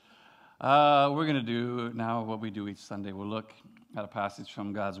We're going to do now what we do each Sunday. We'll look at a passage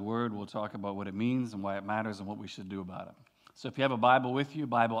from God's Word. We'll talk about what it means and why it matters and what we should do about it. So if you have a Bible with you,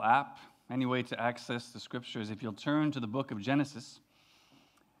 Bible app, any way to access the Scriptures, if you'll turn to the book of Genesis,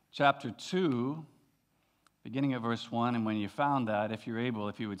 chapter 2, beginning at verse 1, and when you found that, if you're able,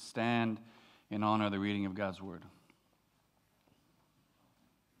 if you would stand in honor of the reading of God's Word.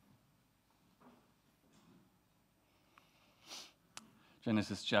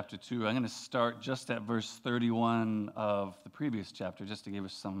 Genesis chapter 2. I'm going to start just at verse 31 of the previous chapter, just to give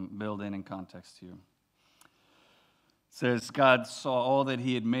us some build-in and context here. It says, God saw all that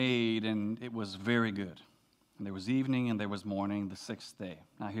he had made, and it was very good. And there was evening, and there was morning, the sixth day.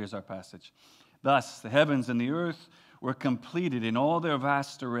 Now here's our passage. Thus the heavens and the earth were completed in all their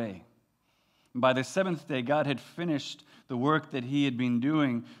vast array. And by the seventh day, God had finished the work that he had been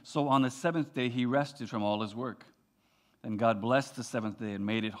doing, so on the seventh day he rested from all his work. Then God blessed the seventh day and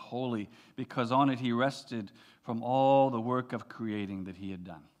made it holy, because on it he rested from all the work of creating that he had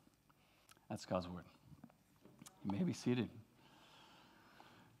done. That's God's word. You may be seated.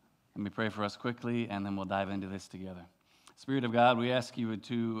 Let me pray for us quickly, and then we'll dive into this together. Spirit of God, we ask you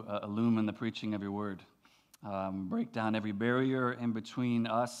to illumine the preaching of your word. Break down every barrier in between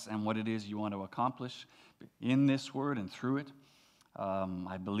us and what it is you want to accomplish in this word and through it.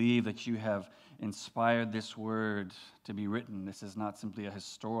 I believe that you have inspired this word to be written. This is not simply a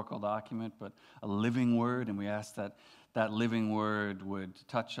historical document, but a living word, and we ask that that living word would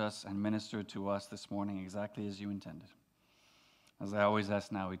touch us and minister to us this morning exactly as you intended. As I always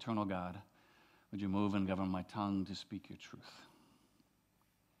ask now, eternal God, would you move and govern my tongue to speak your truth?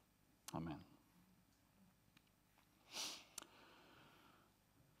 Amen.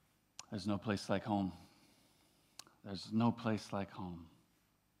 There's no place like home. There's no place like home.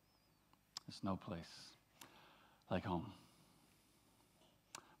 There's no place like home.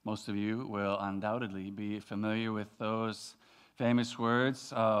 Most of you will undoubtedly be familiar with those famous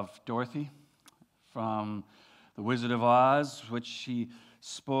words of Dorothy from The Wizard of Oz, which she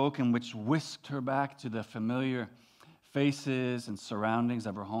spoke and which whisked her back to the familiar faces and surroundings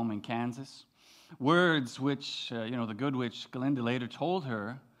of her home in Kansas. Words which, the good witch Glinda later told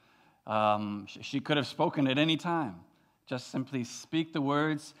her she could have spoken at any time. Just simply speak the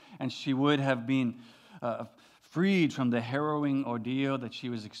words, and she would have been freed from the harrowing ordeal that she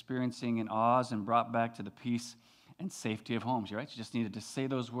was experiencing in Oz and brought back to the peace and safety of home. Right? She just needed to say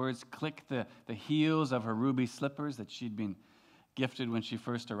those words, click the heels of her ruby slippers that she'd been gifted when she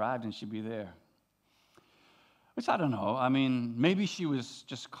first arrived, and she'd be there. Which I don't know. I mean, maybe she was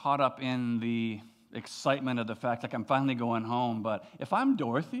just caught up in the excitement of the fact, like, I'm finally going home. But if I'm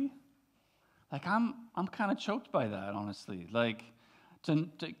Dorothy, I'm kind of choked by that, honestly.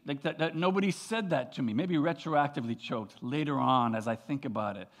 That nobody said that to me. Maybe retroactively choked later on as I think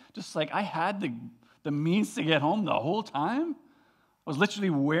about it. Just like I had the means to get home the whole time. I was literally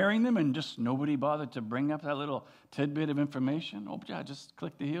wearing them, and just nobody bothered to bring up that little tidbit of information. Oh, yeah, just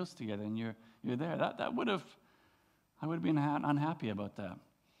click the heels together, and you're there. I would have been unhappy about that.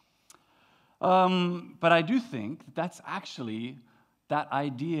 But I do think that's actually that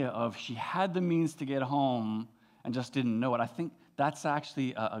idea of she had the means to get home and just didn't know it. I think that's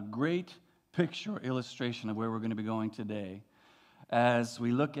actually a great picture, illustration of where we're going to be going today as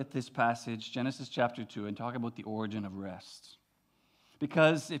we look at this passage, Genesis chapter 2, and talk about the origin of rest.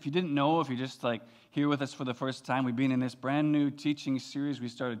 Because if you didn't know, if you're just here with us for the first time, we've been in this brand new teaching series we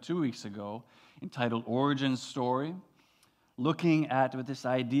started 2 weeks ago entitled Origin Story, looking at with this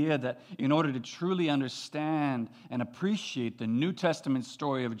idea that in order to truly understand and appreciate the New Testament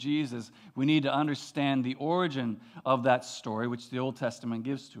story of Jesus, we need to understand the origin of that story, which the Old Testament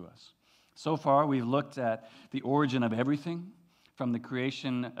gives to us. So far, we've looked at the origin of everything from the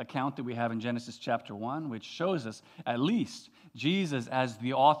creation account that we have in Genesis chapter 1, which shows us at least Jesus as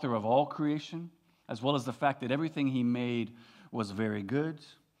the author of all creation, as well as the fact that everything he made was very good.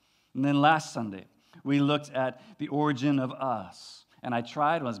 And then last Sunday, we looked at the origin of us, and I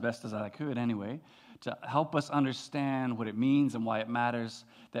tried, as best as I could anyway, to help us understand what it means and why it matters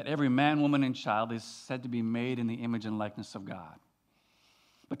that every man, woman, and child is said to be made in the image and likeness of God.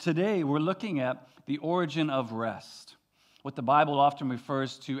 But today, we're looking at the origin of rest, what the Bible often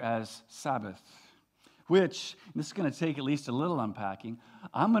refers to as Sabbath, which, this is going to take at least a little unpacking,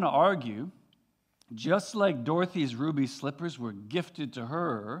 I'm going to argue, just like Dorothy's ruby slippers were gifted to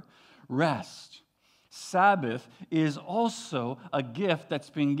her, rest, Sabbath, is also a gift that's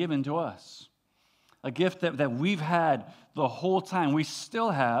been given to us. A gift that we've had the whole time. We still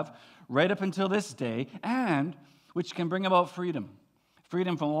have right up until this day, and which can bring about freedom.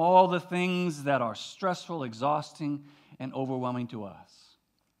 Freedom from all the things that are stressful, exhausting, and overwhelming to us.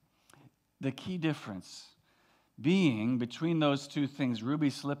 The key difference being between those two things, ruby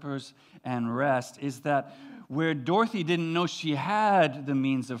slippers and rest, is that where Dorothy didn't know she had the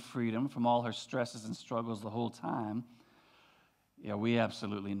means of freedom from all her stresses and struggles the whole time, yeah, we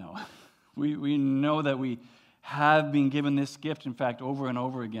absolutely know. We know that we have been given this gift. In fact, over and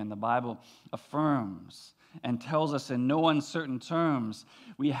over again, the Bible affirms and tells us in no uncertain terms,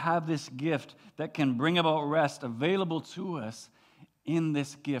 we have this gift that can bring about rest available to us in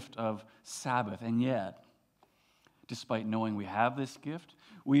this gift of Sabbath. And yet, despite knowing we have this gift,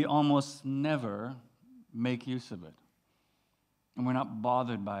 we almost never make use of it. And we're not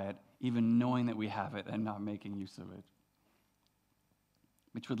bothered by it, even knowing that we have it and not making use of it.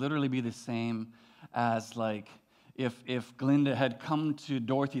 Which would literally be the same as like if Glinda had come to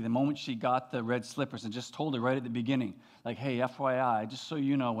Dorothy the moment she got the red slippers and just told her right at the beginning, like, hey, FYI, just so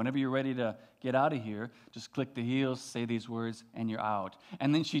you know, whenever you're ready to get out of here, just click the heels, say these words, and you're out.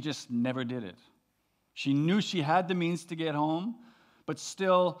 And then she just never did it. She knew she had the means to get home, but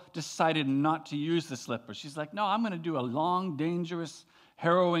still decided not to use the slippers. She's like, no, I'm going to do a long, dangerous,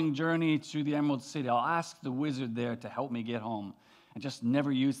 harrowing journey to the Emerald City. I'll ask the wizard there to help me get home. And just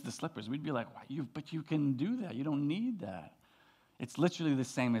never use the slippers. We'd be like, but you can do that. You don't need that. It's literally the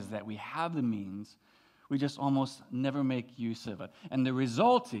same as that. We have the means. We just almost never make use of it. And the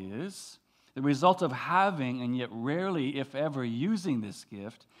result of having and yet rarely, if ever, using this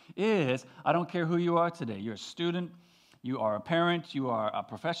gift is, I don't care who you are today. You're a student, you are a parent, you are a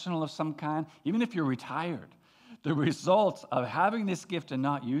professional of some kind, even if you're retired. The result of having this gift and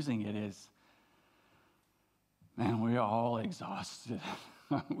not using it is, man, we're all exhausted,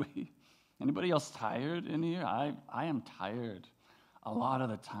 aren't we? Anybody else tired in here? I am tired a lot of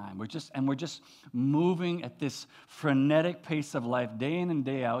the time. We're just moving at this frenetic pace of life day in and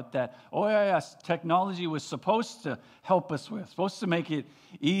day out that, oh yeah, yes, technology was supposed to help us with, supposed to make it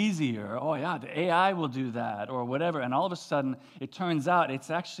easier. Oh yeah, the AI will do that or whatever. And all of a sudden, it turns out it's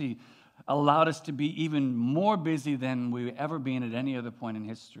actually allowed us to be even more busy than we've ever been at any other point in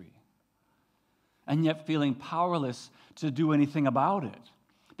history. And yet feeling powerless to do anything about it.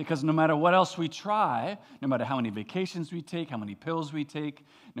 Because no matter what else we try, no matter how many vacations we take, how many pills we take,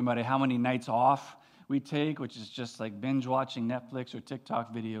 no matter how many nights off we take, which is just like binge watching Netflix or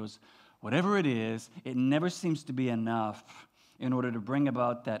TikTok videos, whatever it is, it never seems to be enough in order to bring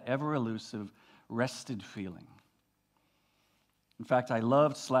about that ever elusive rested feeling. In fact, I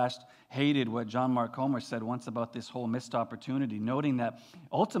loved / hated what John Mark Comer said once about this whole missed opportunity, noting that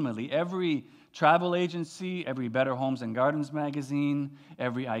ultimately every travel agency, every Better Homes and Gardens magazine,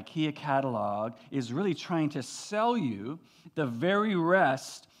 every IKEA catalog is really trying to sell you the very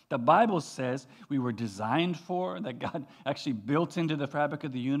rest the Bible says we were designed for, that God actually built into the fabric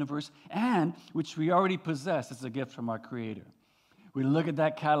of the universe, and which we already possess as a gift from our Creator. We look at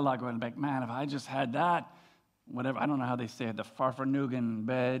that catalog and we're like, man, if I just had that, whatever, I don't know how they say it, the Farfanugan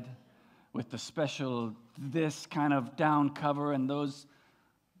bed with the special this kind of down cover and those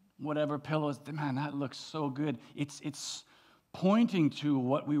whatever pillows, man, that looks so good. It's pointing to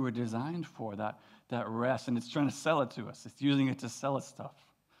what we were designed for, that rest, and it's trying to sell it to us. It's using it to sell us stuff.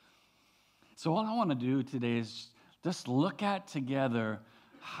 So all I want to do today is just look at together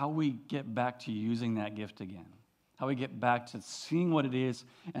how we get back to using that gift again. How we get back to seeing what it is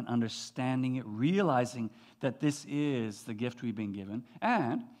and understanding it, realizing that this is the gift we've been given.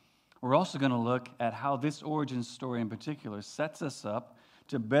 And we're also going to look at how this origin story in particular sets us up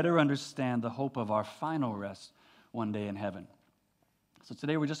to better understand the hope of our final rest one day in heaven. So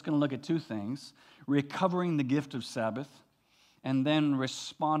today we're just going to look at two things: recovering the gift of Sabbath and then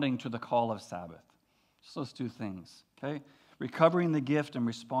responding to the call of Sabbath. Just those two things, okay? Recovering the gift and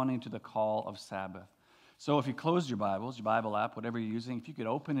responding to the call of Sabbath. So if you closed your Bibles, your Bible app, whatever you're using, if you could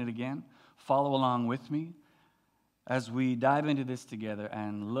open it again, follow along with me as we dive into this together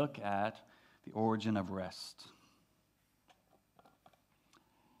and look at the origin of rest.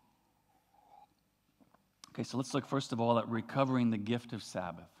 Okay, so let's look first of all at recovering the gift of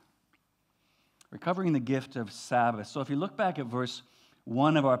Sabbath. Recovering the gift of Sabbath. So if you look back at verse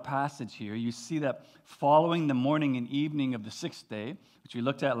 1 of our passage here, you see that following the morning and evening of the sixth day, which we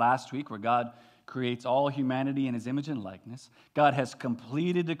looked at last week, where God creates all humanity in His image and likeness, God has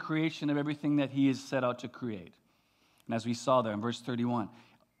completed the creation of everything that He has set out to create. And as we saw there in verse 31,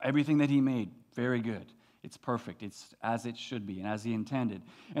 everything that He made, very good. It's perfect. It's as it should be and as He intended.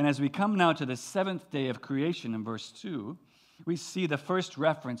 And as we come now to the seventh day of creation in verse 2, we see the first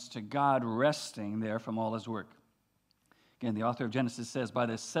reference to God resting there from all His work. Again, the author of Genesis says, by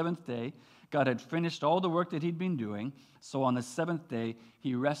the seventh day, God had finished all the work that He'd been doing, so on the seventh day,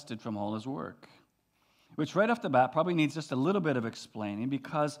 He rested from all His work. which right off the bat probably needs just a little bit of explaining,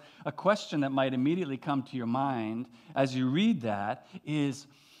 because a question that might immediately come to your mind as you read that is,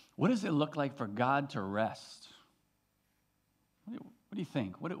 what does it look like for God to rest? What do you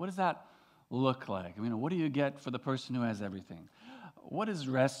think? What does that look like? I mean, what do you get for the person who has everything? What does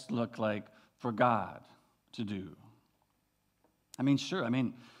rest look like for God to do? I mean, sure. I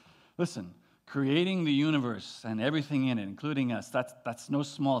mean, listen, creating the universe and everything in it, including us, that's no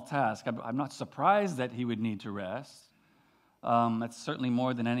small task. I'm not surprised that he would need to rest. That's certainly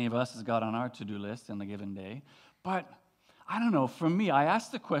more than any of us has got on our to-do list in a given day. But I don't know, for me, I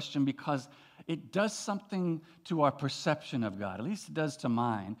ask the question because it does something to our perception of God, at least it does to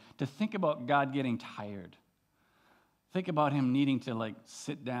mine, to think about God getting tired. Think about him needing to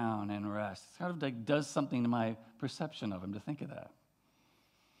sit down and rest. It kind of does something to my perception of him to think of that.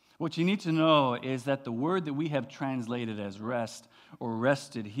 What you need to know is that the word that we have translated as rest or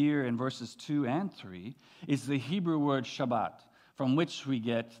rested here in verses 2 and 3 is the Hebrew word Shabbat, from which we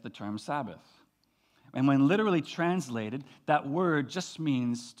get the term Sabbath. And when literally translated, that word just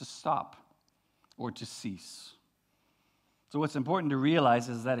means to stop or to cease. So what's important to realize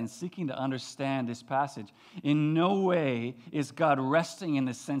is that in seeking to understand this passage, in no way is God resting in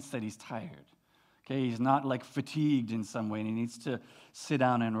the sense that he's tired. Okay, he's not fatigued in some way and he needs to sit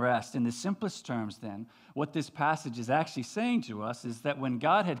down and rest. In the simplest terms then, what this passage is actually saying to us is that when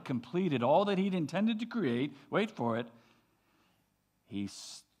God had completed all that he'd intended to create, wait for it, he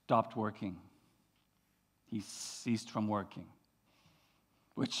stopped working. He ceased from working.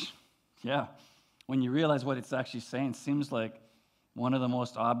 Which, yeah, when you realize what it's actually saying, seems like one of the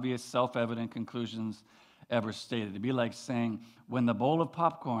most obvious, self-evident conclusions ever stated. It'd be like saying, when the bowl of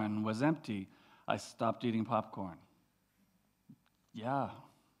popcorn was empty, I stopped eating popcorn. Yeah,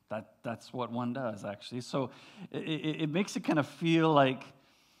 that's what one does, actually. So it makes it kind of feel like,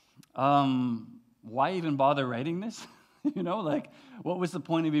 why even bother writing this? What was the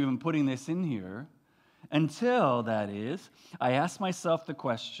point of even putting this in here? Until, that is, I asked myself the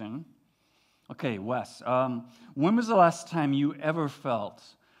question, okay, Wes, when was the last time you ever felt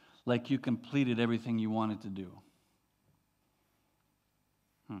like you completed everything you wanted to do?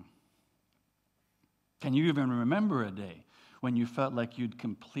 Can you even remember a day when you felt like you'd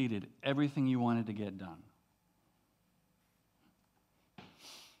completed everything you wanted to get done?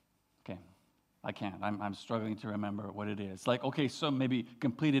 Okay, I can't. I'm struggling to remember what it is. Okay, so maybe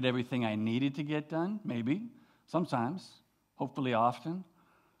completed everything I needed to get done, maybe, sometimes, hopefully often.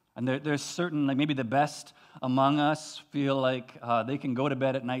 And there's certain, maybe the best among us feel like they can go to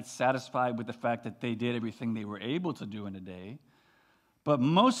bed at night satisfied with the fact that they did everything they were able to do in a day. But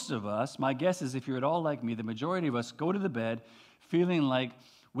most of us, my guess is if you're at all like me, the majority of us go to the bed feeling like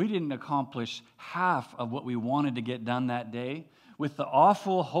we didn't accomplish half of what we wanted to get done that day, with the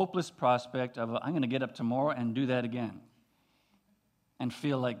awful, hopeless prospect of, I'm going to get up tomorrow and do that again, and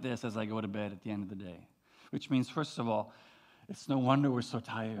feel like this as I go to bed at the end of the day. Which means, first of all, it's no wonder we're so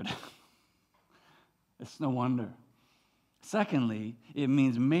tired. It's no wonder. Secondly, it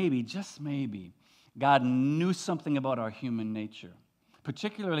means maybe, just maybe, God knew something about our human nature,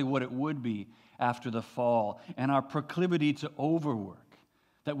 particularly what it would be after the fall and our proclivity to overwork,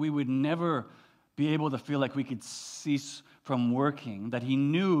 that we would never be able to feel like we could cease from working, that he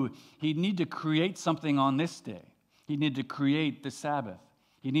knew he'd need to create something on this day. He'd need to create the Sabbath.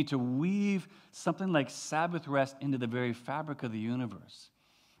 He'd need to weave something like Sabbath rest into the very fabric of the universe.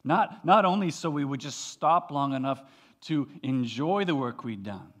 Not only so we would just stop long enough to enjoy the work we'd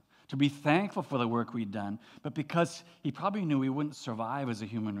done, to be thankful for the work we'd done, but because he probably knew we wouldn't survive as a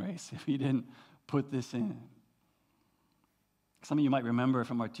human race if he didn't put this in. Some of you might remember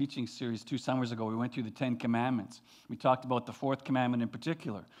from our teaching series 2 summers ago, we went through the 10 Commandments. We talked about the 4th commandment in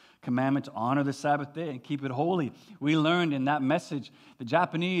particular, commandment to honor the Sabbath day and keep it holy. We learned in that message the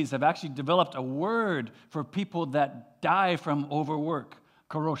Japanese have actually developed a word for people that die from overwork,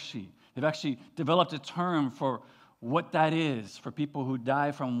 karoshi. They've actually developed a term for what that is for people who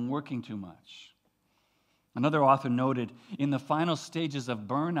die from working too much. Another author noted, in the final stages of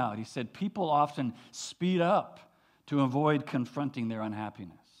burnout, he said, people often speed up to avoid confronting their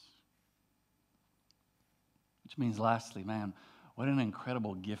unhappiness. Which means, lastly, man, what an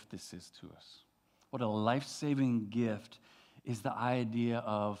incredible gift this is to us. What a life-saving gift is the idea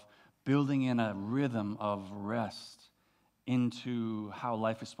of building in a rhythm of rest into how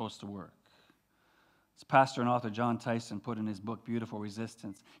life is supposed to work. As pastor and author John Tyson put in his book, Beautiful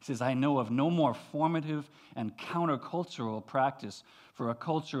Resistance, he says, I know of no more formative and countercultural practice for a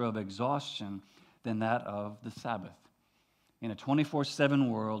culture of exhaustion than that of the Sabbath. In a 24/7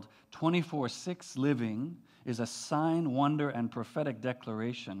 world, 24/6 living is a sign, wonder, and prophetic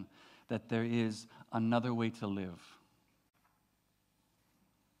declaration that there is another way to live.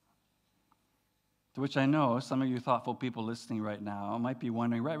 To which I know some of you thoughtful people listening right now might be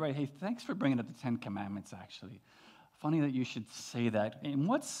wondering, right, hey, thanks for bringing up the Ten Commandments, actually. Funny that you should say that. In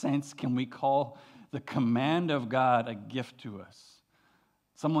what sense can we call the command of God a gift to us?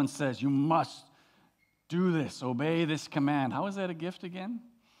 Someone says, you must do this, obey this command. How is that a gift again?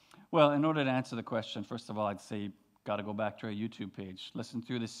 Well, in order to answer the question, first of all, I'd say got to go back to our YouTube page. Listen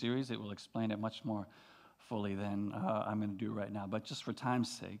through this series. It will explain it much more fully than I'm going to do right now. But just for time's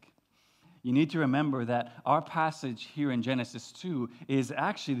sake, you need to remember that our passage here in Genesis 2 is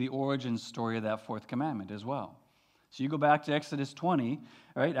actually the origin story of that fourth commandment as well. So you go back to Exodus 20,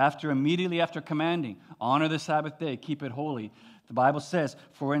 right? Immediately after commanding, honor the Sabbath day, keep it holy. The Bible says,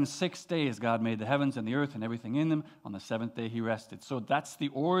 for in 6 days God made the heavens and the earth and everything in them. On the seventh day he rested. So that's the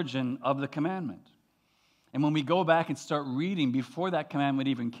origin of the commandment. And when we go back and start reading before that commandment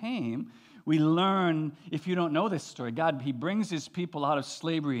even came, we learn, if you don't know this story, God, he brings his people out of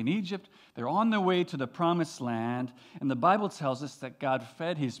slavery in Egypt. They're on their way to the promised land. And the Bible tells us that God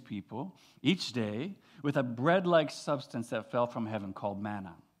fed his people each day with a bread-like substance that fell from heaven called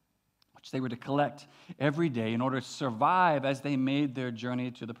manna, which they were to collect every day in order to survive as they made their journey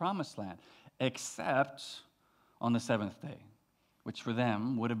to the promised land, except on the seventh day, which for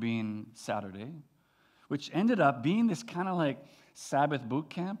them would have been Saturday, which ended up being this kind of like Sabbath boot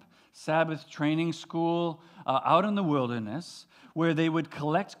camp, Sabbath training school out in the wilderness, where they would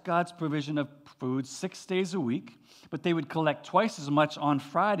collect God's provision of food 6 days a week, but they would collect twice as much on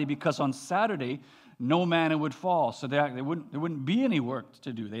Friday because on Saturday, no manna would fall. So there wouldn't be any work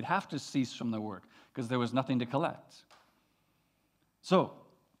to do. They'd have to cease from the work because there was nothing to collect. So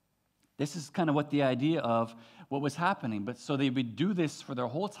this is kind of what the idea of what was happening. But so they would do this for their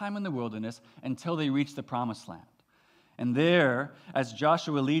whole time in the wilderness until they reached the promised land. And there, as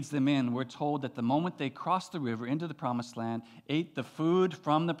Joshua leads them in, we're told that the moment they crossed the river into the promised land, ate the food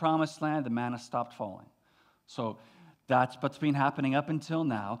from the promised land, the manna stopped falling. So that's what's been happening up until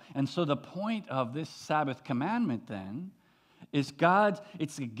now. And so the point of this Sabbath commandment then is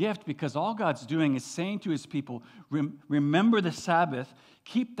it's a gift because all God's doing is saying to his people, remember the Sabbath,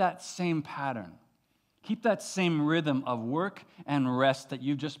 keep that same pattern. Keep that same rhythm of work and rest that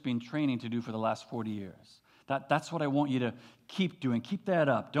you've just been training to do for the last 40 years. That's what I want you to keep doing. Keep that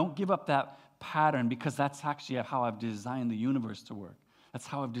up. Don't give up that pattern because that's actually how I've designed the universe to work. That's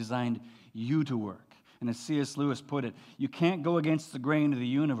how I've designed you to work. And as C.S. Lewis put it, you can't go against the grain of the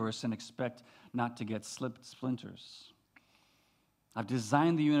universe and expect not to get splinters. I've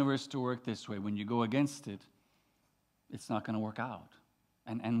designed the universe to work this way. When you go against it, it's not going to work out.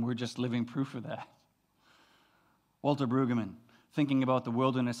 And we're just living proof of that. Walter Brueggemann, thinking about the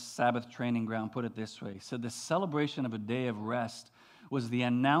wilderness Sabbath training ground, put it this way. He said, the celebration of a day of rest was the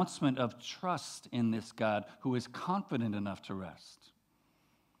announcement of trust in this God who is confident enough to rest.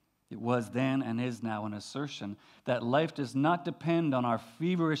 It was then and is now an assertion that life does not depend on our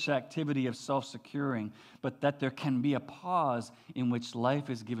feverish activity of self-securing, but that there can be a pause in which life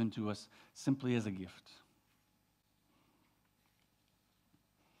is given to us simply as a gift.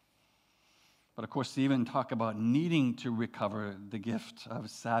 But of course, to even talk about needing to recover the gift of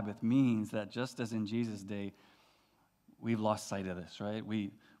Sabbath means that just as in Jesus' day, we've lost sight of this, right?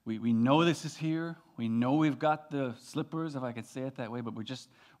 We know this is here. We know we've got the slippers, if I could say it that way, but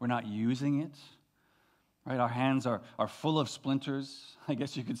we're not using it, right? Our hands are full of splinters, I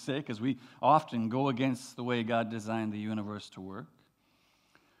guess you could say, because we often go against the way God designed the universe to work.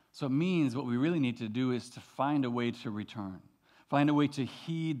 So it means what we really need to do is to find a way to return, find a way to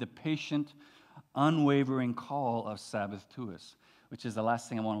heed the patient, unwavering call of Sabbath to us, which is the last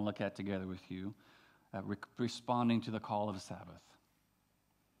thing I want to look at together with you, responding to the call of Sabbath.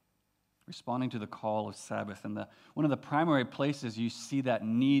 Responding to the call of Sabbath. And one of the primary places you see that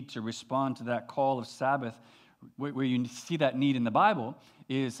need to respond to that call of Sabbath, where you see that need in the Bible,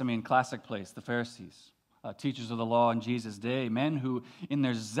 is, classic place, the Pharisees, teachers of the law in Jesus' day, men who, in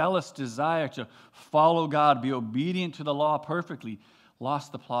their zealous desire to follow God, be obedient to the law perfectly,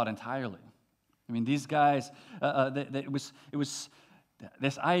 lost the plot entirely. These guys, it was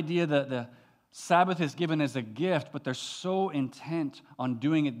this idea that the Sabbath is given as a gift, but they're so intent on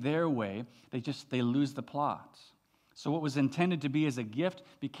doing it their way, they lose the plot. So what was intended to be as a gift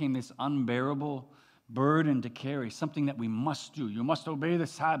became this unbearable burden to carry, something that we must do. You must obey the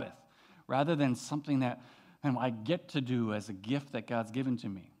Sabbath, rather than something that I get to do as a gift that God's given to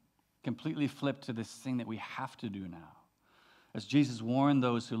me. Completely flipped to this thing that we have to do now. As Jesus warned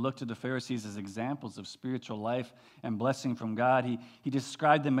those who looked to the Pharisees as examples of spiritual life and blessing from God, he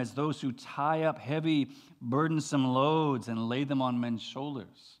described them as those who tie up heavy, burdensome loads and lay them on men's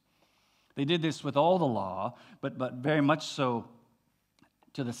shoulders. They did this with all the law, but very much so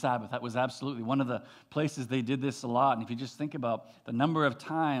to the Sabbath. That was absolutely one of the places they did this a lot. And if you just think about the number of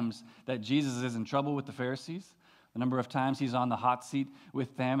times that Jesus is in trouble with the Pharisees, the number of times he's on the hot seat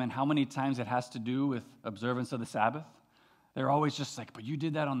with them, and how many times it has to do with observance of the Sabbath. They're always just like, but you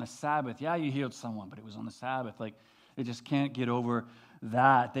did that on the Sabbath. Yeah, you healed someone, but it was on the Sabbath. Like, they just can't get over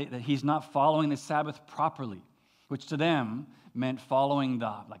that he's not following the Sabbath properly, which to them meant following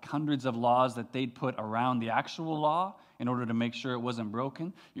the hundreds of laws that they'd put around the actual law in order to make sure it wasn't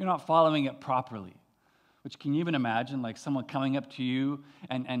broken. You're not following it properly. Which, can you even imagine, like someone coming up to you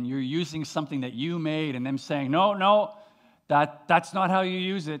and you're using something that you made and them saying, no, that's not how you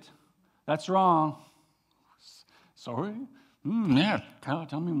use it. That's wrong. Sorry? Yeah,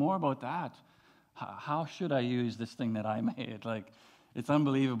 tell me more about that. How should I use this thing that I made? Like, it's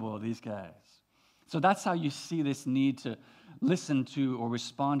unbelievable, these guys. So that's how you see this need to listen to or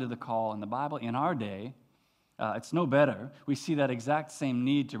respond to the call in the Bible. In our day, it's no better. We see that exact same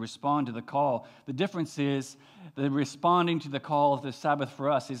need to respond to the call. The difference is that responding to the call of the Sabbath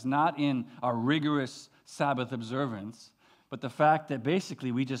for us is not in our rigorous Sabbath observance, but the fact that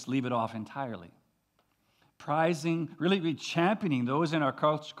basically we just leave it off entirely. Prizing, really championing those in our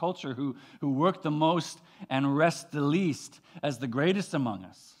culture who work the most and rest the least as the greatest among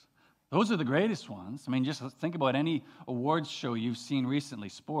us. Those are the greatest ones. I mean, just think about any awards show you've seen recently,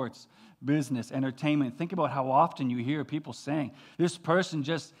 sports, business, entertainment. Think about how often you hear people saying, this person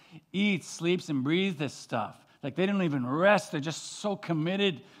just eats, sleeps, and breathes this stuff. Like, they don't even rest. They're just so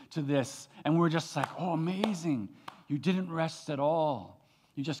committed to this. And we're just like, oh, amazing. You didn't rest at all.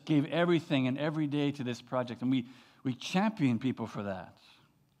 You just gave everything and every day to this project. And we champion people for that.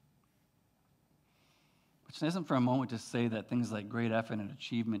 Which isn't for a moment to say that things like great effort and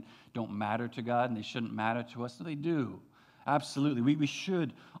achievement don't matter to God and they shouldn't matter to us. No, they do. Absolutely. We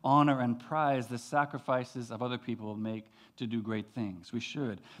should honor and prize the sacrifices of other people make to do great things. We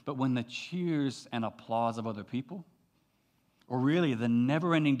should. But when the cheers and applause of other people, or really the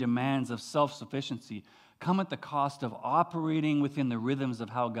never-ending demands of self-sufficiency, come at the cost of operating within the rhythms of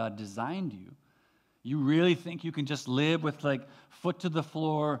how God designed you, you really think you can just live with like foot to the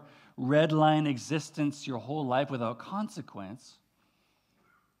floor, red line existence your whole life without consequence?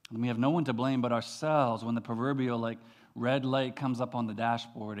 And we have no one to blame but ourselves when the proverbial like red light comes up on the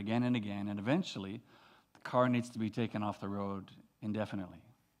dashboard again and again, and eventually the car needs to be taken off the road indefinitely.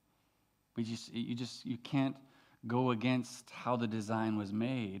 You can't go against how the design was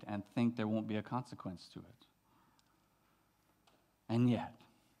made and think there won't be a consequence to it. And yet,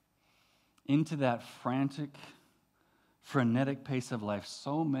 into that frantic, frenetic pace of life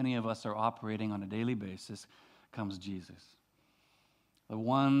so many of us are operating on a daily basis comes Jesus, the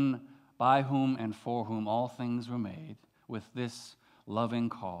one by whom and for whom all things were made, with this loving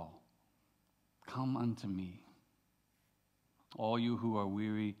call, come unto me, all you who are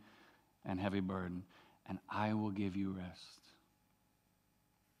weary and heavy burdened, and I will give you rest.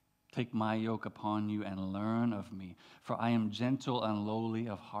 Take my yoke upon you and learn of me, for I am gentle and lowly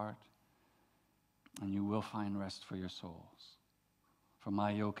of heart, and you will find rest for your souls. For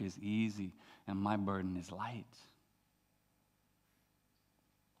my yoke is easy and my burden is light.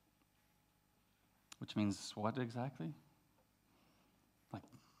 Which means what exactly? Like,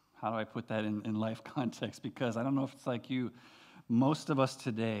 how do I put that in life context? Because I don't know if it's like you. Most of us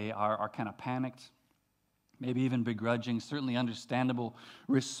today are kind of panicked, maybe even begrudging. Certainly understandable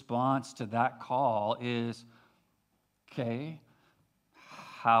response to that call is, okay,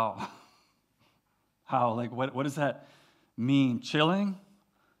 how? How? Like, what does that mean? Chilling?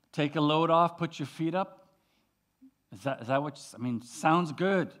 Take a load off? Put your feet up? Is that what, sounds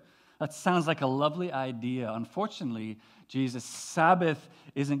good. That sounds like a lovely idea. Unfortunately, Jesus, Sabbath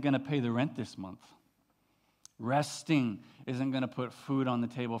isn't going to pay the rent this month. Resting isn't going to put food on the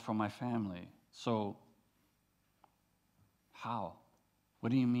table for my family. So, how?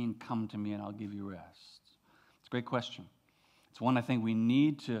 What do you mean, come to me and I'll give you rest? It's a great question. It's one I think we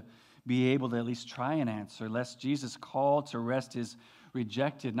need to be able to at least try and answer, lest Jesus' call to rest is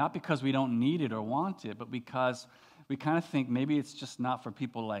rejected, not because we don't need it or want it, but because we kind of think maybe it's just not for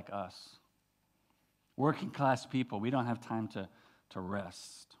people like us. Working class people, we don't have time to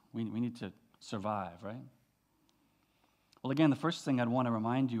rest. We need to survive, right? Well, again, the first thing I'd want to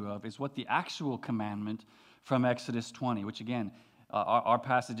remind you of is what the actual commandment from Exodus 20, which again, our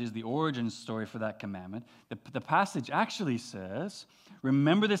passage is the origin story for that commandment. The passage actually says,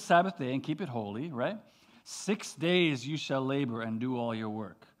 remember the Sabbath day and keep it holy, right? 6 days you shall labor and do all your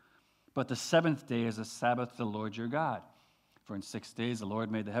work. But the seventh day is a Sabbath to the Lord your God. For in 6 days the Lord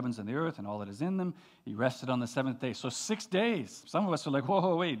made the heavens and the earth and all that is in them. He rested on the seventh day. So 6 days. Some of us are like,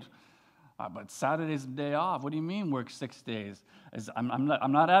 whoa, wait. But Saturday's the day off. What do you mean work 6 days? I'm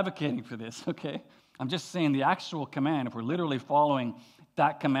not advocating for this, okay? I'm just saying the actual command, if we're literally following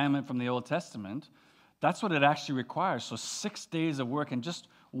that commandment from the Old Testament, that's what it actually requires. So 6 days of work and just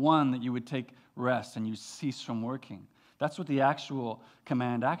one that you would take rest and you cease from working. That's what the actual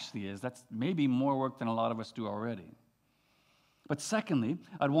command actually is. That's maybe more work than a lot of us do already. But secondly,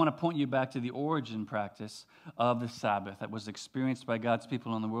 I'd want to point you back to the origin practice of the Sabbath that was experienced by God's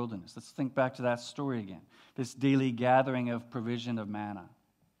people in the wilderness. Let's think back to that story again, this daily gathering of provision of manna.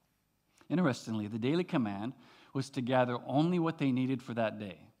 Interestingly, the daily command was to gather only what they needed for that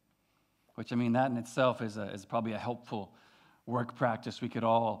day, which, I mean, that in itself is probably a helpful work practice we could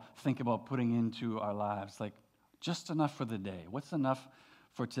all think about putting into our lives, like just enough for the day. What's enough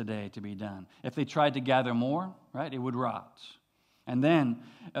for today to be done? If they tried to gather more, right, it would rot. And then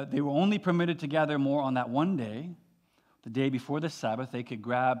they were only permitted to gather more on that one day, the day before the Sabbath. They could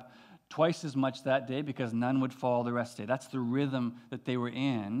grab twice as much that day because none would fall the rest of the day. That's the rhythm that they were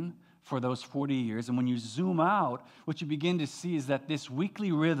in for those 40 years. And when you zoom out, what you begin to see is that this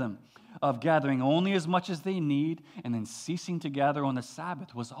weekly rhythm of gathering only as much as they need and then ceasing to gather on the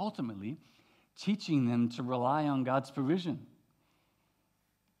Sabbath was ultimately teaching them to rely on God's provision.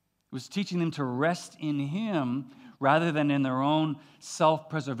 It was teaching them to rest in Him rather than in their own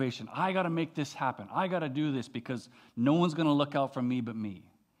self-preservation. I got to make this happen. I got to do this because no one's going to look out for me but me.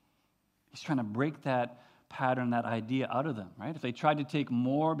 He's trying to break that pattern, that idea out of them, right? If they tried to take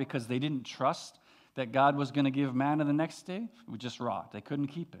more because they didn't trust that God was going to give manna the next day, it would just rot. They couldn't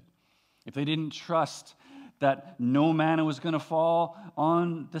keep it. If they didn't trust that no manna was going to fall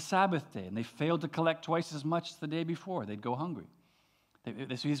on the Sabbath day and they failed to collect twice as much the day before, they'd go hungry.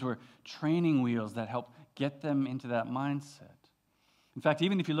 These were training wheels that helped get them into that mindset. In fact,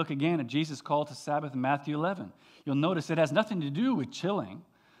 even if you look again at Jesus' call to Sabbath in Matthew 11, you'll notice it has nothing to do with chilling,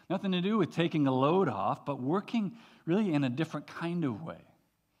 nothing to do with taking a load off, but working really in a different kind of way.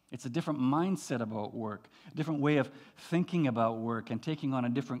 It's a different mindset about work, a different way of thinking about work and taking on a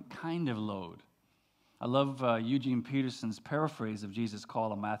different kind of load. I love Eugene Peterson's paraphrase of Jesus'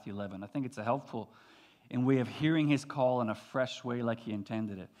 call in Matthew 11. I think it's a helpful way of hearing His call in a fresh way like He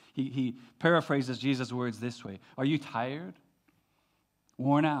intended it. He paraphrases Jesus' words this way: Are you tired,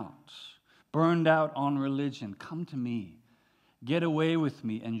 worn out, burned out on religion? Come to me. Get away with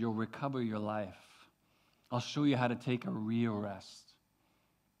me and you'll recover your life. I'll show you how to take a real rest.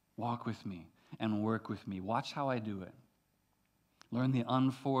 Walk with me and work with me. Watch how I do it. Learn the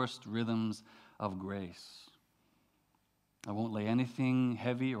unforced rhythms of grace. I won't lay anything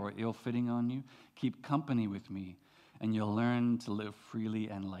heavy or ill-fitting on you. Keep company with me, and you'll learn to live freely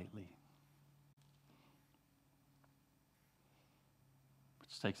and lightly.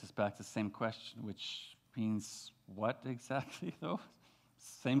 Which takes us back to the same question, which means what exactly, though?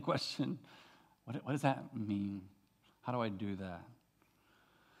 Same question. What does that mean? How do I do that?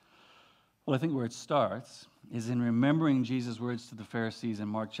 Well, I think where it starts is in remembering Jesus' words to the Pharisees in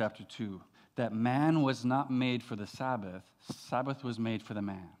Mark chapter 2, that man was not made for the Sabbath. Sabbath was made for the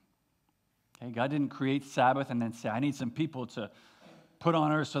man. Okay? God didn't create Sabbath and then say, I need some people to put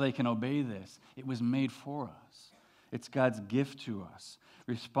on earth so they can obey this. It was made for us. It's God's gift to us.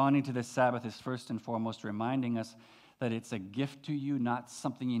 Responding to the Sabbath is first and foremost reminding us that it's a gift to you, not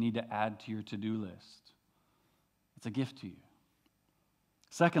something you need to add to your to-do list. It's a gift to you.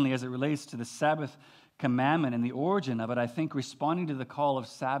 Secondly, as it relates to the Sabbath commandment and the origin of it, I think responding to the call of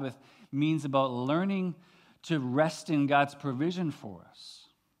Sabbath means about learning to rest in God's provision for us.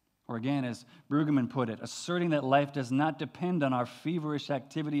 Or again, as Brueggemann put it, asserting that life does not depend on our feverish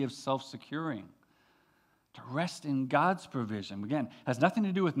activity of self-securing. To rest in God's provision, again, has nothing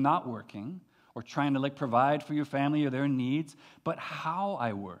to do with not working or trying to provide for your family or their needs, but how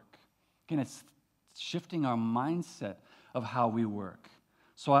I work. Again, it's shifting our mindset of how we work.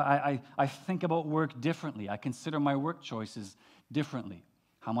 So I think about work differently. I consider my work choices differently.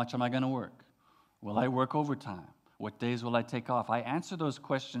 How much am I going to work? Will I work overtime? What days will I take off? I answer those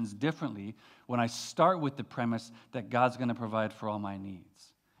questions differently when I start with the premise that God's going to provide for all my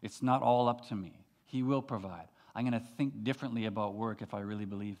needs. It's not all up to me. He will provide. I'm going to think differently about work if I really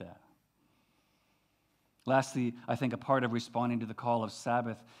believe that. Lastly, I think a part of responding to the call of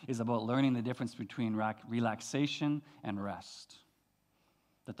Sabbath is about learning the difference between relaxation and rest.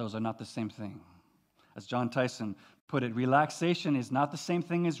 That those are not the same thing. As John Tyson put it, relaxation is not the same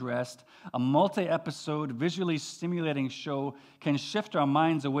thing as rest. A multi-episode, visually stimulating show can shift our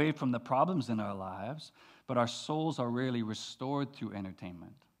minds away from the problems in our lives, but our souls are rarely restored through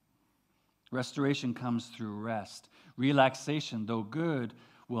entertainment. Restoration comes through rest. Relaxation, though good,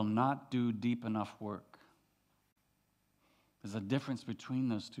 will not do deep enough work. There's a difference between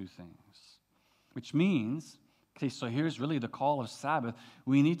those two things. which means, okay, so here's really the call of Sabbath.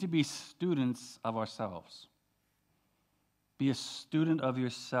 We need to be students of ourselves. Be a student of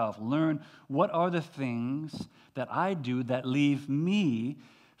yourself. Learn what are the things that I do that leave me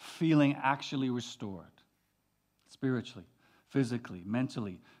feeling actually restored, spiritually, physically,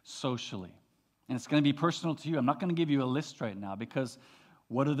 mentally, socially. And it's going to be personal to you. I'm not going to give you a list right now, because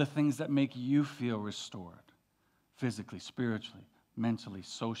what are the things that make you feel restored? Physically, spiritually, mentally,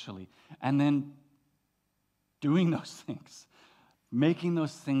 socially. And then doing those things, making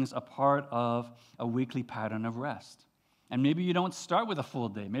those things a part of a weekly pattern of rest. And maybe you don't start with a full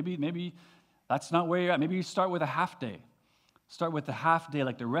day. Maybe that's not where you're at. Maybe you start with a half day. Start with the half day,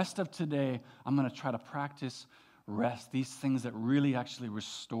 like the rest of today, I'm going to try to practice rest, these things that really actually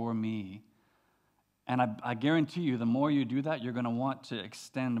restore me. And I guarantee you, the more you do that, you're going to want to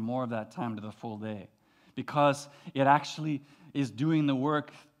extend more of that time to the full day, because it actually is doing the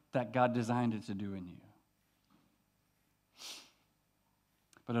work that God designed it to do in you.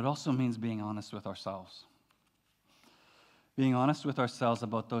 But it also means being honest with ourselves. Being honest with ourselves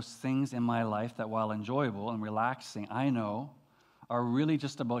about those things in my life that, while enjoyable and relaxing, I know are really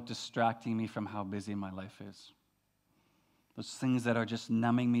just about distracting me from how busy my life is. Those things that are just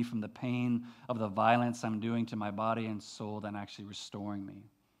numbing me from the pain of the violence I'm doing to my body and soul than actually restoring me.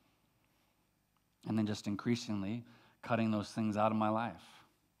 And then just increasingly cutting those things out of my life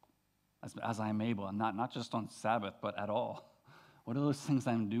as I'm able, and not just on Sabbath, but at all. What are those things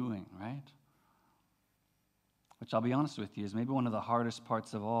I'm doing, right? Which, I'll be honest with you, is maybe one of the hardest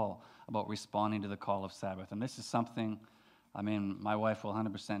parts of all about responding to the call of Sabbath. And this is something, my wife will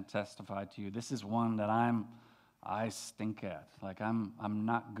 100% testify to you. This is one that I stink at. Like, I'm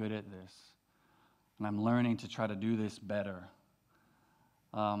not good at this. And I'm learning to try to do this better,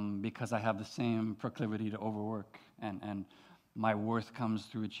 because I have the same proclivity to overwork. And my worth comes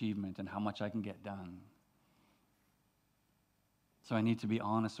through achievement and how much I can get done. So I need to be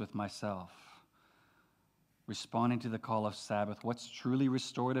honest with myself. Responding to the call of Sabbath, what's truly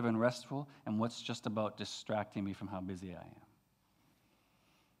restorative and restful, and what's just about distracting me from how busy I am.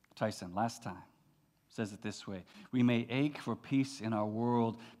 Tyson, last time, says it this way: we may ache for peace in our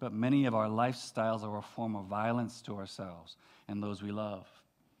world, but many of our lifestyles are a form of violence to ourselves and those we love.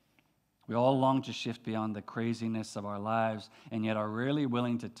 We all long to shift beyond the craziness of our lives, and yet are rarely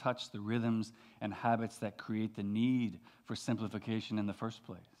willing to touch the rhythms and habits that create the need for simplification in the first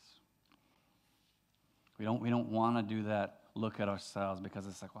place. We don't want to do that look at ourselves, because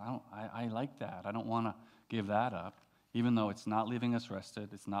it's like, well, I like that. I don't want to give that up, even though it's not leaving us rested,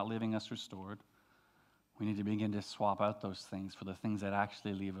 it's not leaving us restored. We need to begin to swap out those things for the things that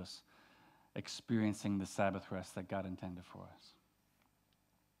actually leave us experiencing the Sabbath rest that God intended for us.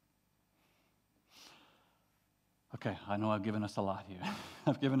 Okay, I know I've given us a lot here.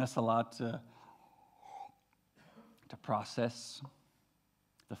 I've given us a lot to process,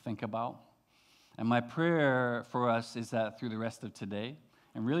 to think about. And my prayer for us is that through the rest of today,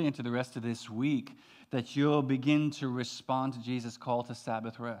 and really into the rest of this week, that you'll begin to respond to Jesus' call to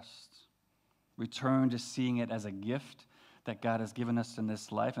Sabbath rest. Return to seeing it as a gift that God has given us in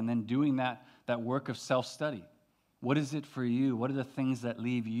this life, and then doing that work of self-study. What is it for you? What are the things that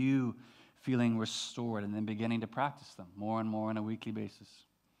leave you feeling restored? And then beginning to practice them more and more on a weekly basis.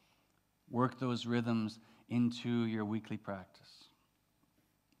 Work those rhythms into your weekly practice.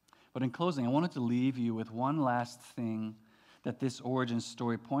 But in closing, I wanted to leave you with one last thing that this origin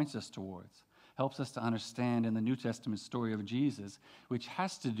story points us towards, helps us to understand in the New Testament story of Jesus, which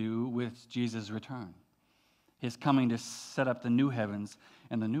has to do with Jesus' return, his coming to set up the new heavens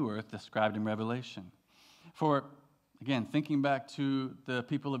and the new earth described in Revelation. For, again, thinking back to the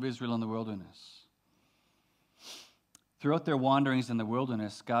people of Israel in the wilderness, throughout their wanderings in the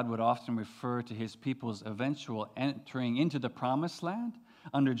wilderness, God would often refer to his people's eventual entering into the promised land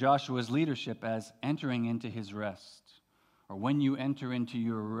under Joshua's leadership as entering into his rest, or when you enter into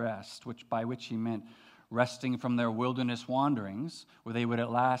your rest, by which he meant resting from their wilderness wanderings, where they would at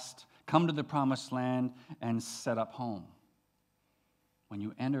last come to the promised land and set up home. When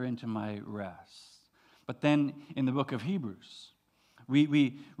you enter into my rest. But then in the book of Hebrews,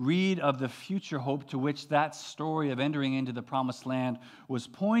 we read of the future hope to which that story of entering into the promised land was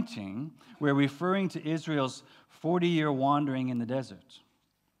pointing, where referring to Israel's 40-year wandering in the desert.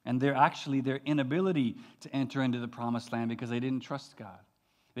 And their inability to enter into the promised land because they didn't trust God.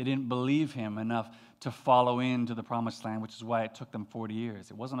 They didn't believe him enough to follow into the promised land, which is why it took them 40 years.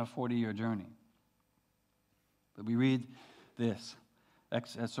 It wasn't a 40-year journey. But we read this,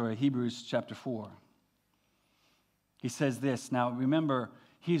 Hebrews chapter 4. He says this. Now remember,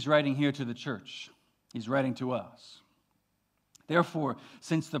 he's writing here to the church. He's writing to us. Therefore,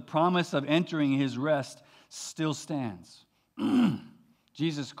 since the promise of entering his rest still stands,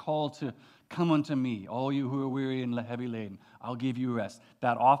 Jesus called to come unto me, all you who are weary and heavy laden. I'll give you rest.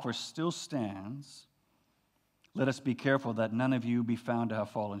 That offer still stands. Let us be careful that none of you be found to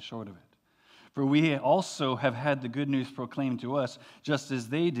have fallen short of it. For we also have had the good news proclaimed to us, just as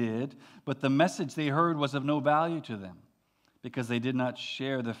they did, but the message they heard was of no value to them, because they did not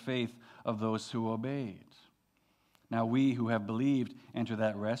share the faith of those who obeyed. Now we who have believed enter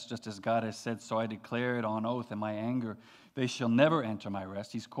that rest, just as God has said, so I declare it on oath in my anger, they shall never enter my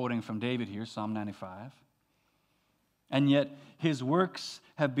rest. He's quoting from David here, Psalm 95. And yet his works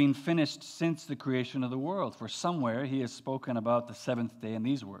have been finished since the creation of the world. For somewhere he has spoken about the seventh day in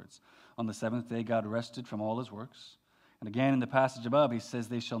these words. On the seventh day God rested from all his works. And again in the passage above he says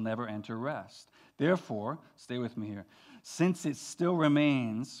they shall never enter rest. Therefore, stay with me here, since it still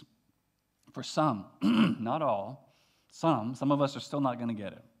remains for some, not all, some of us are still not going to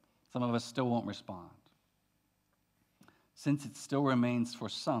get it. Some of us still won't respond. Since it still remains for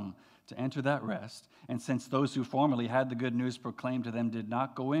some to enter that rest, and since those who formerly had the good news proclaimed to them did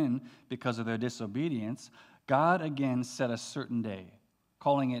not go in because of their disobedience, God again set a certain day,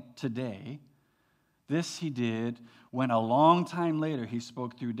 calling it today. This he did when a long time later he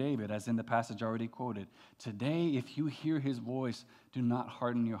spoke through David, as in the passage already quoted. Today, if you hear his voice, do not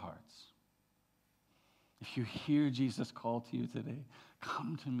harden your hearts. If you hear Jesus call to you today,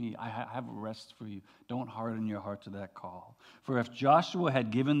 come to me. I have rest for you. Don't harden your heart to that call. For if Joshua had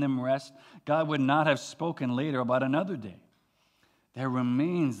given them rest, God would not have spoken later about another day. There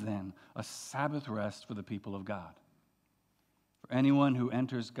remains then a Sabbath rest for the people of God. For anyone who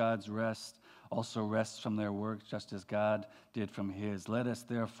enters God's rest also rests from their work, just as God did from his. Let us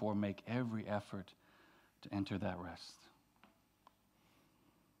therefore make every effort to enter that rest.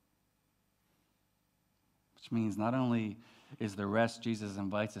 Which means not only is the rest Jesus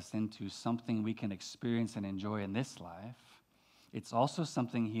invites us into something we can experience and enjoy in this life, it's also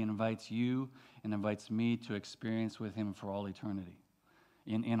something he invites you and invites me to experience with him for all eternity,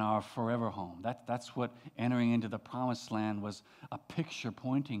 in our forever home. That's what entering into the promised land was a picture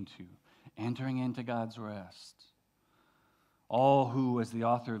pointing to, entering into God's rest. All who, as the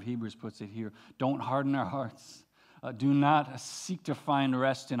author of Hebrews puts it here, don't harden our hearts, do not seek to find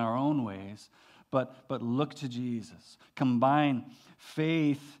rest in our own ways, but look to Jesus. Combine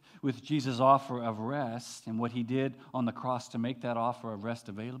faith with Jesus' offer of rest and what he did on the cross to make that offer of rest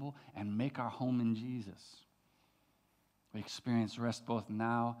available, and make our home in Jesus. We experience rest both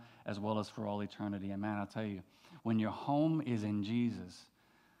now as well as for all eternity. And man, I'll tell you, when your home is in Jesus,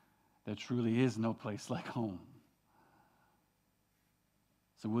 there truly is no place like home.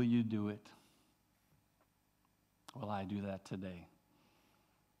 So will you do it? Will I do that today?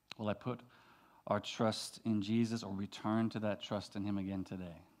 Will I put our trust in Jesus or return to that trust in him again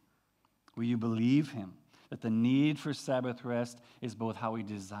today? Will you believe him that the need for Sabbath rest is both how he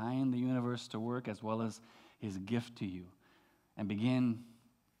designed the universe to work as well as his gift to you, and begin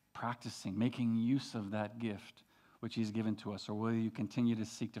practicing, making use of that gift which he's given to us? Or will you continue to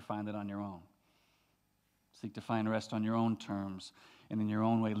seek to find it on your own? Seek to find rest on your own terms and in your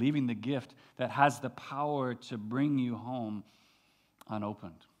own way, leaving the gift that has the power to bring you home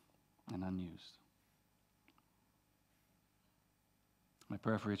unopened and unused. My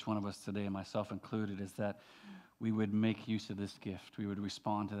prayer for each one of us today, myself included, is that we would make use of this gift. We would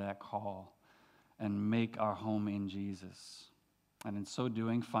respond to that call and make our home in Jesus. And in so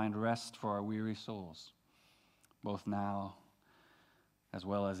doing, find rest for our weary souls, both now as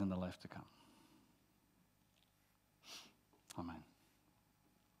well as in the life to come. Amen.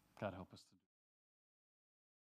 God help us.